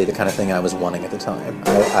exactly the kind of thing I was wanting at the time.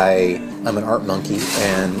 I'm an art monkey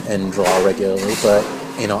and draw regularly, but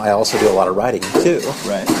I also do a lot of writing too.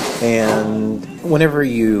 Right. And whenever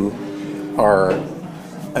you are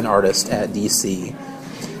an artist at DC,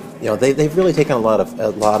 they've really taken a lot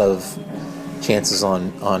of chances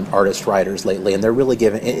on artist writers lately, and they're really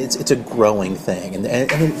giving it's a growing thing, and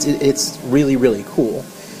it's really, really cool.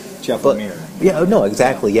 Jeff Lemire. Yeah, no,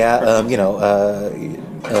 exactly. Yeah,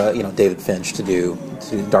 David Finch to do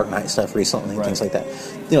Dark Knight stuff recently, and things like that.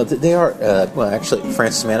 They are actually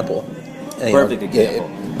Francis Manapul. Perfect example.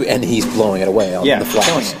 And he's blowing it away on the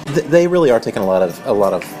Flash. They really are taking a lot of.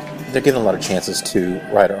 They're giving a lot of chances to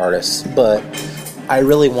writer artists, but I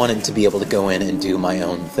really wanted to be able to go in and do my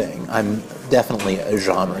own thing. I'm definitely a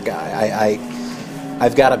genre guy.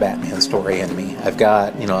 I've got a Batman story in me. I've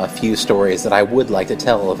got a few stories that I would like to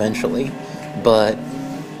tell eventually, but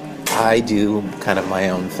I do kind of my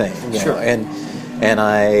own thing. Sure. And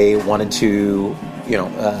I wanted to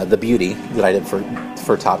the beauty that I did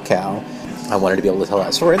for Top Cow. I wanted to be able to tell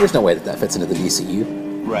that story, and there's no way that fits into the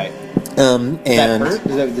DCU. Right. And does that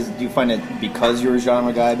hurt? Do you find it because you're a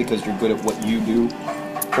genre guy, because you're good at what you do,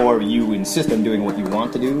 or you insist on doing what you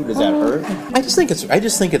want to do? Does that hurt? I just think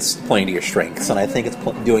it's playing to your strengths, and I think it's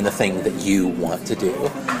doing the thing that you want to do.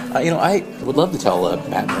 I would love to tell a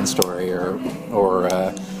Batman story or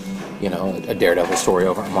a Daredevil story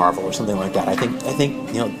over at Marvel or something like that. I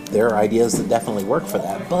think there are ideas that definitely work for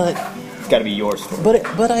that, but it's got to be your story.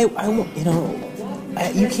 But I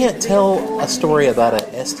you can't tell a story about an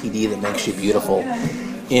STD that makes you beautiful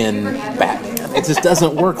in Batman. It just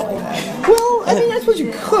doesn't work like that. Well, I suppose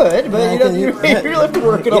you could, but you really have to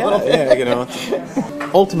work it a little bit.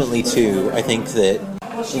 Yeah, Ultimately, too, I think that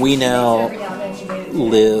we now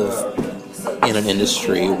live in an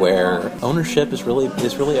industry where ownership is really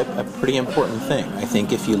a pretty important thing. I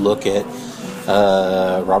think if you look at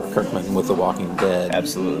Robert Kirkman with The Walking Dead,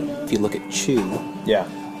 absolutely. If you look at Chew,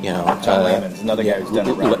 John Layman's another guy who's done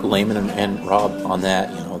it right. Layman and Rob on that,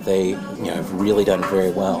 they have really done very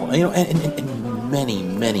well. And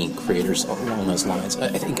many creators along those lines.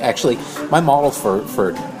 I think actually my model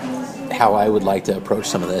for how I would like to approach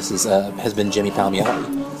some of this has been Jimmy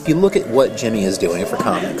Palmiotti. If you look at what Jimmy is doing for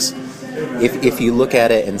comics, if you look at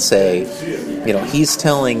it and say, he's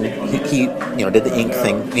telling he did the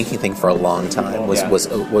inking thing for a long time, was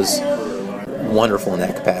wonderful in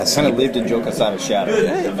that capacity. Kind of lived in Joe Quesada's shadow.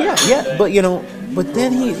 Yeah, but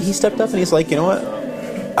then he stepped up and he's like, you know what,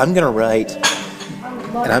 I'm going to write,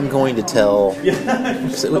 and I'm going to tell. He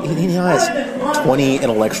has 20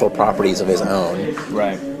 intellectual properties of his own,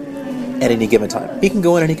 right? At any given time, he can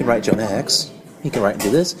go in and he can write Jonah X. He can write and do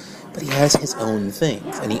this, but he has his own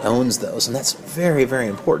things, and he owns those, and that's very, very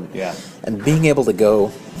important. Yeah. And being able to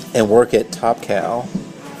go and work at Top Cow,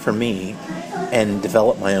 for me, and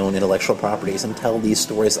develop my own intellectual properties and tell these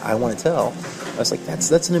stories I want to tell, I was like, that's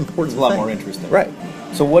an important thing. It's a lot more interesting. Right.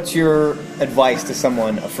 So what's your advice to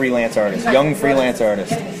someone, a freelance artist, young freelance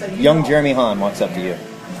artist? Young Jeremy Hahn walks up to you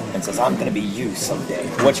and says, I'm going to be you someday.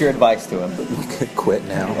 What's your advice to him? You could quit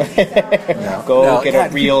now. Go get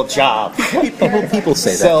a real job. People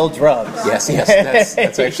say that. Sell drugs. Yes,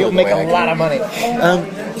 that's actually You'll make a lot of money.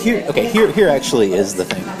 Here actually is the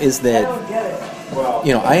thing, is that,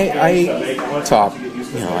 I talk,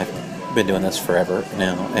 I've been doing this forever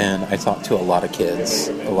now, and I talk to a lot of kids,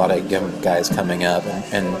 a lot of young guys coming up,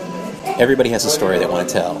 and everybody has a story they want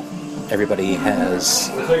to tell. Everybody has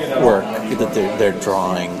work that they're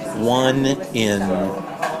drawing. One in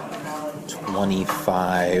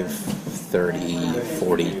 25, 30,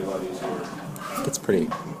 40. It's pretty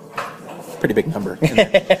big number.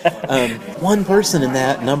 One person in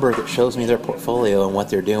that number that shows me their portfolio and what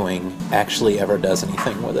they're doing actually ever does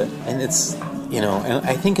anything with it. And it's, and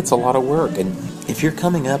I think it's a lot of work. And if you're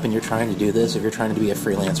coming up and you're trying to do this, if you're trying to be a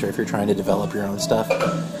freelancer, if you're trying to develop your own stuff,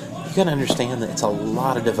 you got to understand that it's a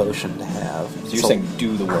lot of devotion to have. So you're saying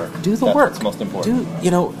do the work. Do the work. That's most important.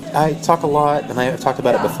 I talk a lot, and I've talked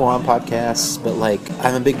about it before on podcasts, but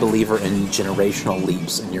I'm a big believer in generational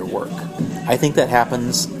leaps in your work. I think that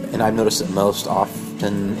happens, and I've noticed it most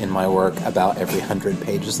often in my work about every 100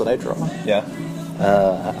 pages that I draw. Yeah.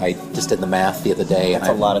 I just did the math the other day. That's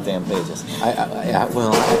a lot of damn pages.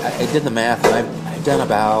 I did the math, and I've done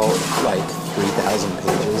about 3,000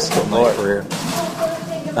 pages in my career.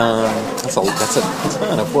 That's a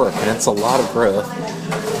ton of work, and it's a lot of growth.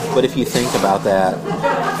 But if you think about that,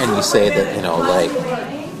 and you say that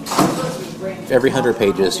every 100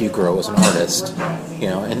 pages you grow as an artist,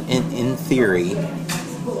 and in theory,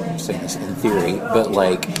 I'm saying this in theory, but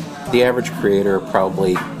the average creator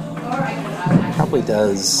probably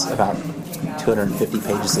does about 250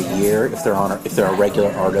 pages a year if they're a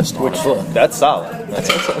regular artist on a book. That's solid.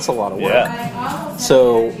 That's a lot of work. Yeah.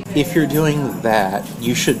 So if you're doing that,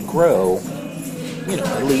 you should grow,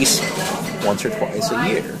 at least once or twice a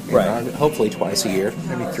year. Right. Hopefully twice a year,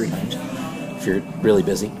 maybe 3 times if you're really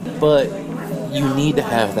busy. But you need to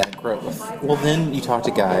have that growth. Well, then you talk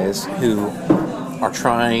to guys who are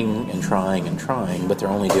trying and trying and trying, but they're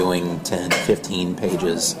only doing 10, 15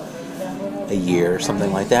 pages a year,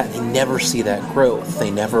 something like that. They never see that growth.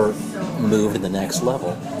 They never move to the next level.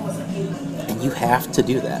 And you have to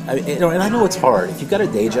do that. And I know it's hard. If you've got a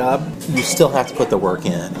day job, you still have to put the work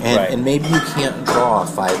in. And maybe you can't draw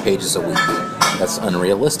 5 pages a week. That's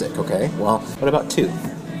unrealistic, okay? Well, what about 2?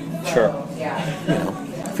 Sure.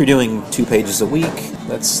 If you're doing 2 pages a week,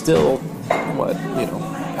 that's still,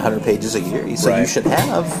 100 pages a year. So you should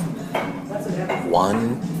have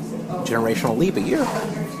 1 generational leap a year.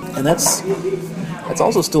 And that's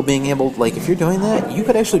also still being able, like, if you're doing that, you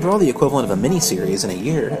could actually draw the equivalent of a mini-series in a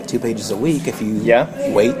year, 2 pages a week, if you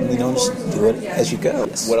wait and, just do it as you go.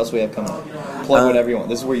 Yes. What else do we have coming up? Plug whatever you want.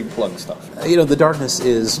 This is where you plug stuff. The darkness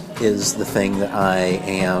is the thing that I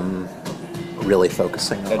am really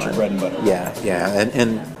focusing on. That's your bread and butter. Yeah,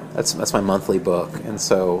 and that's my monthly book, and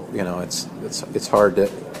so it's hard to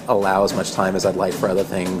allow as much time as I'd like for other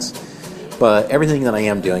things, but everything that I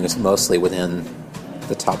am doing is mostly within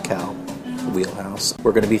the Top Cow wheelhouse.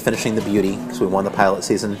 We're going to be finishing The Beauty because we won the pilot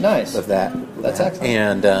season of that. That's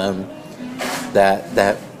excellent. And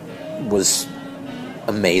that was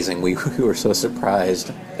amazing. We were so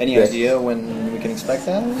surprised. Any idea when we can expect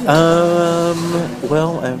that?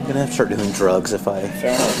 Well, I'm going to have to start doing drugs if I...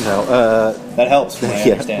 Fair enough. That helps, from what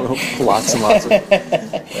I understand. Lots and lots of...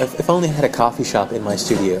 If only I had a coffee shop in my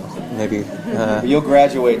studio, maybe... You'll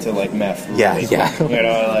graduate to, like, meth. Yeah.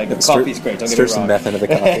 Coffee's great, don't get me wrong. Stir some meth into the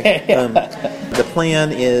coffee. The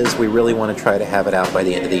plan is we really want to try to have it out by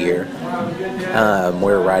the end of the year.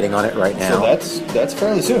 We're writing on it right now. So that's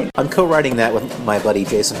fairly soon. I'm co-writing that with my buddy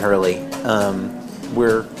Jason Hurley.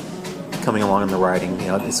 We're coming along in the writing.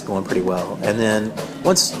 It's going pretty well. And then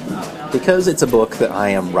because it's a book that I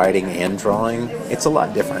am writing and drawing, it's a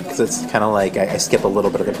lot different because it's kind of like I skip a little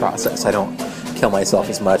bit of the process. I don't kill myself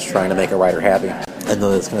as much trying to make a writer happy. I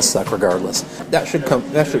know it's going to suck regardless. That should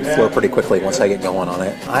flow pretty quickly once I get going on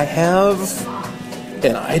it. I have,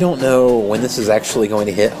 and I don't know when this is actually going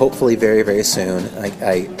to hit. Hopefully very, very soon.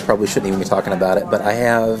 I probably shouldn't even be talking about it, but I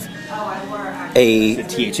have the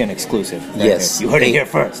THN exclusive. Yes. You heard it here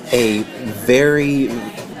first. A very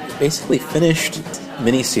basically finished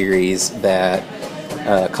miniseries that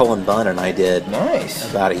Cullen Bunn and I did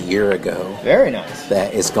about a year ago. Very nice.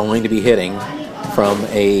 That is going to be hitting from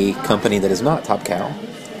a company that is not Top Cow.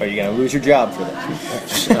 Are you going to lose your job for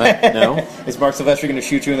this? No. Is Mark Silvestri going to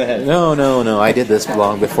shoot you in the head? No. I did this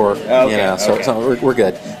long before. So we're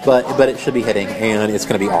good. But it should be hitting, and it's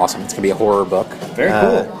going to be awesome. It's going to be a horror book. Very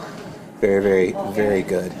cool. Very, very, very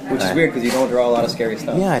good. Which is weird because you don't draw a lot of scary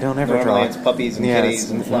stuff. Yeah, I don't ever Normally draw. it's puppies and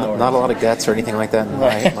kitties and flowers. Not a lot of guts or anything like that.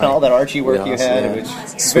 All that Archie work you had, which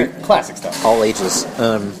sweet classic stuff. All ages.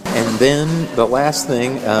 And then the last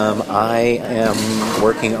thing, I am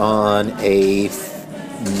working on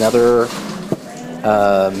another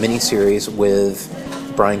mini-series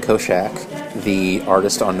with Brian Koshak, the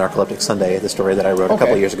artist on Narcoleptic Sunday, the story that I wrote a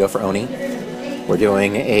couple years ago for Oni. We're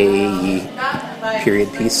doing a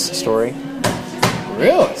period piece story.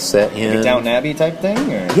 Really? Set in... Like a Downton Abbey type thing?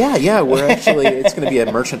 Or? Yeah. We're actually... It's going to be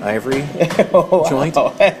a Merchant Ivory joint.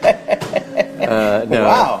 No.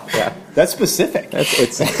 Wow. Yeah. That's specific.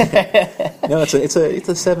 It's a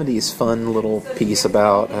 70s fun little piece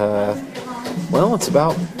about... it's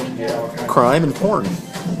about crime and porn.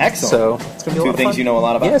 Excellent. So it's going to be a lot of fun. 2 things you know a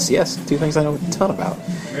lot about. Yes. 2 things I know a ton about.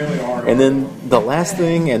 And then the last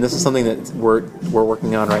thing, and this is something that we're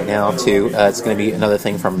working on right now too. It's going to be another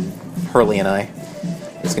thing from Hurley and I.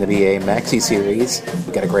 It's going to be a maxi series.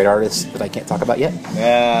 We've got a great artist that I can't talk about yet.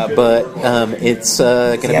 Yeah, but it's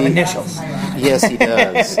going to be initials. Yes, he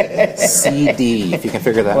does. CD, if you can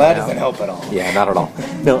figure that out. Well, that doesn't help at all. Yeah, not at all.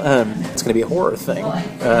 No, it's going to be a horror thing,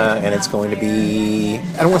 and it's going to be,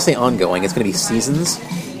 I don't want to say ongoing, it's going to be seasons.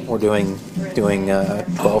 We're doing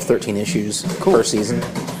 12, 13 issues per season,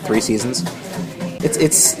 3 seasons.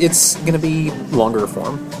 It's going to be longer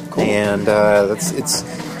form, and it's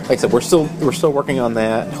like I said, we're still working on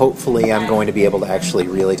that. Hopefully, I'm going to be able to actually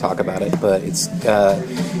really talk about it, but it's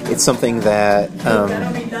something that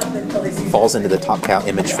falls into the Top Cow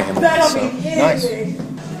image family. So. Nice.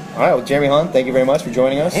 All right, well, Jeremy Hahn, thank you very much for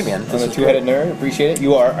joining us. Hey, man. On the Two-Headed Nerd. Appreciate it.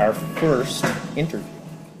 You are our first interview.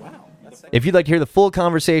 If you'd like to hear the full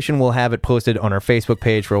conversation, we'll have it posted on our Facebook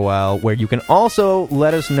page for a while, where you can also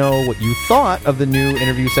let us know what you thought of the new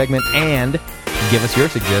interview segment and give us your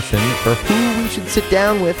suggestion for who we should sit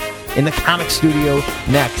down with in the comic studio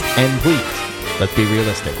next. And please, let's be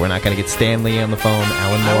realistic. We're not going to get Stan Lee on the phone.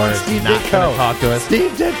 Alan Moore is not going to talk to us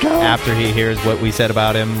Steve Ditko. after he hears what we said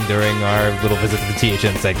about him during our little visit to the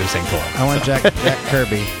THN segment of St. Paul. I want Jack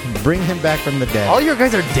Kirby. Bring him back from the dead. All your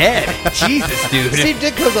guys are dead. Jesus, dude. Steve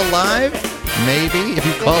Ditko's alive? Maybe, if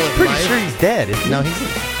you call it Pretty life. sure he's dead. Isn't No, he?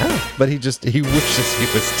 he's but he wishes he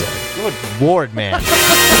was dead. Good Lord, man.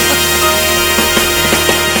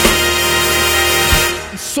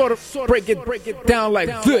 Sort of break it down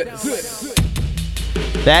like this.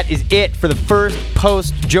 That is it for the first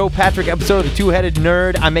post-Joe Patrick episode of the Two-Headed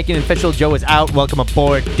Nerd. I'm making it official. Joe is out. Welcome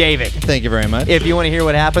aboard, David. Thank you very much. If you want to hear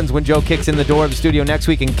what happens when Joe kicks in the door of the studio next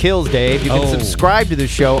week and kills Dave, you can subscribe to the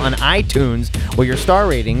show on iTunes, where your star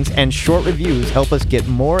ratings and short reviews help us get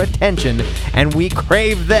more attention, and we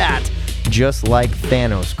crave that, just like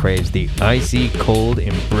Thanos craves the icy cold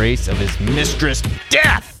embrace of his mistress,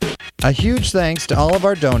 Death. A huge thanks to all of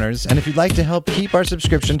our donors, and if you'd like to help keep our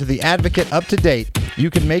subscription to The Advocate up to date, you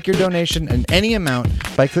can make your donation in any amount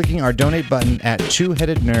by clicking our donate button at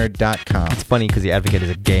twoheadednerd.com. It's funny because The Advocate is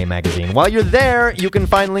a gay magazine. While you're there, you can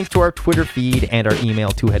find links to our Twitter feed and our email,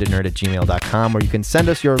 twoheadednerd@gmail.com, where you can send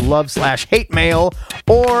us your love/hate mail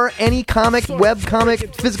or any comic, web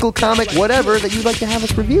comic, physical comic, whatever that you'd like to have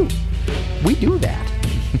us review. We do that.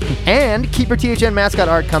 And keep your THN mascot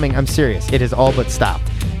art coming. I'm serious. It has all but stopped.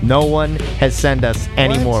 No one has sent us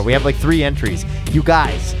any more. We have like 3 entries. You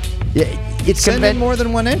guys, it's Send in more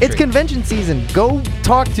than one entry. It's convention season. Go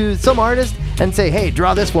talk to some artist and say, hey,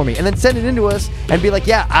 draw this for me. And then send it into us and be like,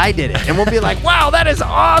 yeah, I did it. And we'll be like, wow, that is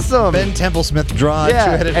awesome. Ben Templesmith draw.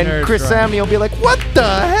 Two-Headed and Nerd Chris draw. Samney will be like, what the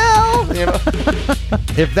hell? You know?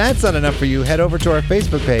 If that's not enough for you, head over to our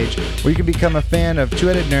Facebook page where you can become a fan of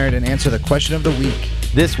Two-Headed Nerd and answer the question of the week.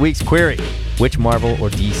 This week's query: which Marvel or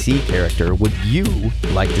DC character would you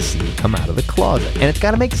like to see come out of the closet? And it's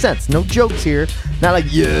got to make sense. No jokes here. Not like,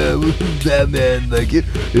 yeah, Batman, like,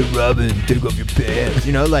 if Robin, take off your pants.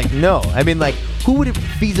 You know, like, no. I mean, like, who would it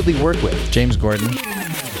feasibly work with? James Gordon.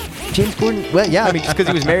 James Gordon? Well, yeah, I mean, just because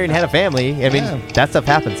he was married and had a family. I mean, that stuff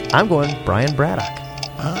happens. I'm going Brian Braddock.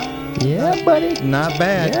 Yeah, buddy. Not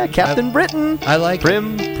bad. Yeah, Captain Britain. I like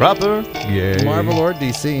Prim, proper, yeah. Marvel or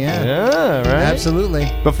DC, yeah. Yeah, right. Absolutely.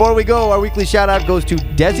 Before we go, our weekly shout-out goes to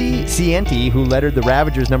Desi Cienti, who lettered the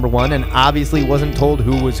Ravagers #1 and obviously wasn't told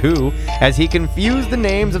who was who, as he confused the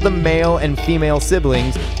names of the male and female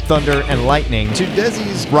siblings, Thunder and Lightning, To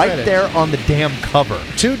Desi's right credit, there on the damn cover.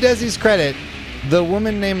 To Desi's credit, the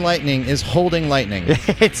woman named Lightning is holding lightning.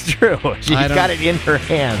 It's true. She's got it in her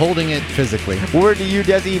hand. Holding it physically. Word to you,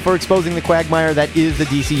 Desi, for exposing the quagmire that is the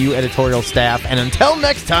DCU editorial staff. And until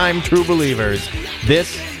next time, true believers,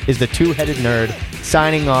 this is the Two-Headed Nerd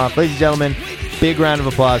signing off. Ladies and gentlemen, big round of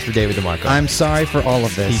applause for David DeMarco. I'm sorry for all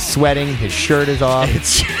of this. He's sweating. His shirt is off.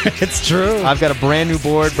 It's true. I've got a brand new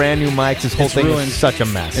board, brand new mics. This whole thing ruined. is such a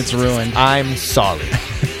mess. It's ruined. I'm sorry.